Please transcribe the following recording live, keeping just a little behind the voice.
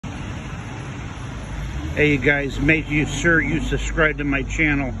Hey you guys, make sure you subscribe to my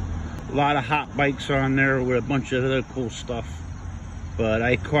channel. A lot of hot bikes on there with a bunch of other cool stuff. But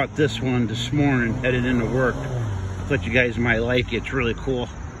I caught this one this morning, headed into work. I thought you guys might like it. It's really cool.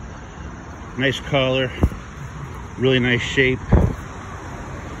 Nice color, really nice shape.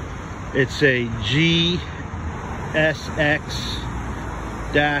 It's a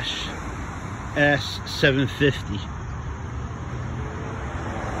GSX-S750.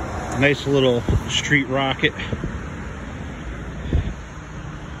 Nice little street rocket.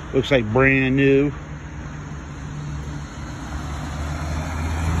 Looks like brand new.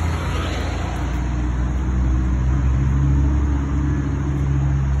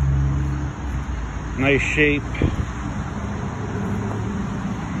 Nice shape.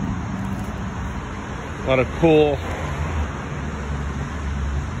 A lot of cool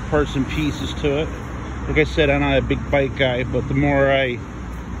parts and pieces to it. Like I said, I'm not a big bike guy, but the more I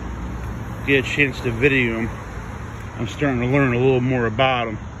get a chance to video them, I'm starting to learn a little more about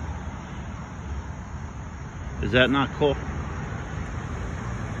them. Is that not cool?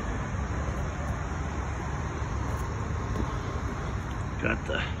 Got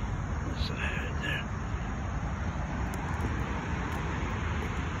the side there.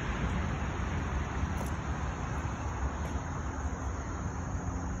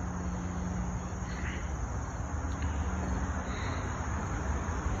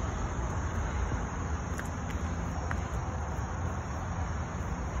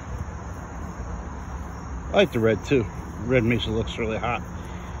 I like the red too. Red makes it look really hot.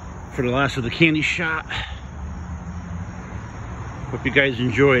 For the last of the candy shot. Hope you guys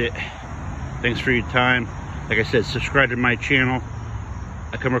enjoyed it. Thanks for your time. Like I said, subscribe to my channel.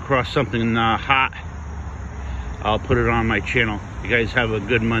 I come across something hot, I'll put it on my channel. You guys have a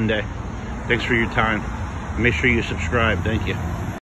good Monday. Thanks for your time. Make sure you subscribe. Thank you.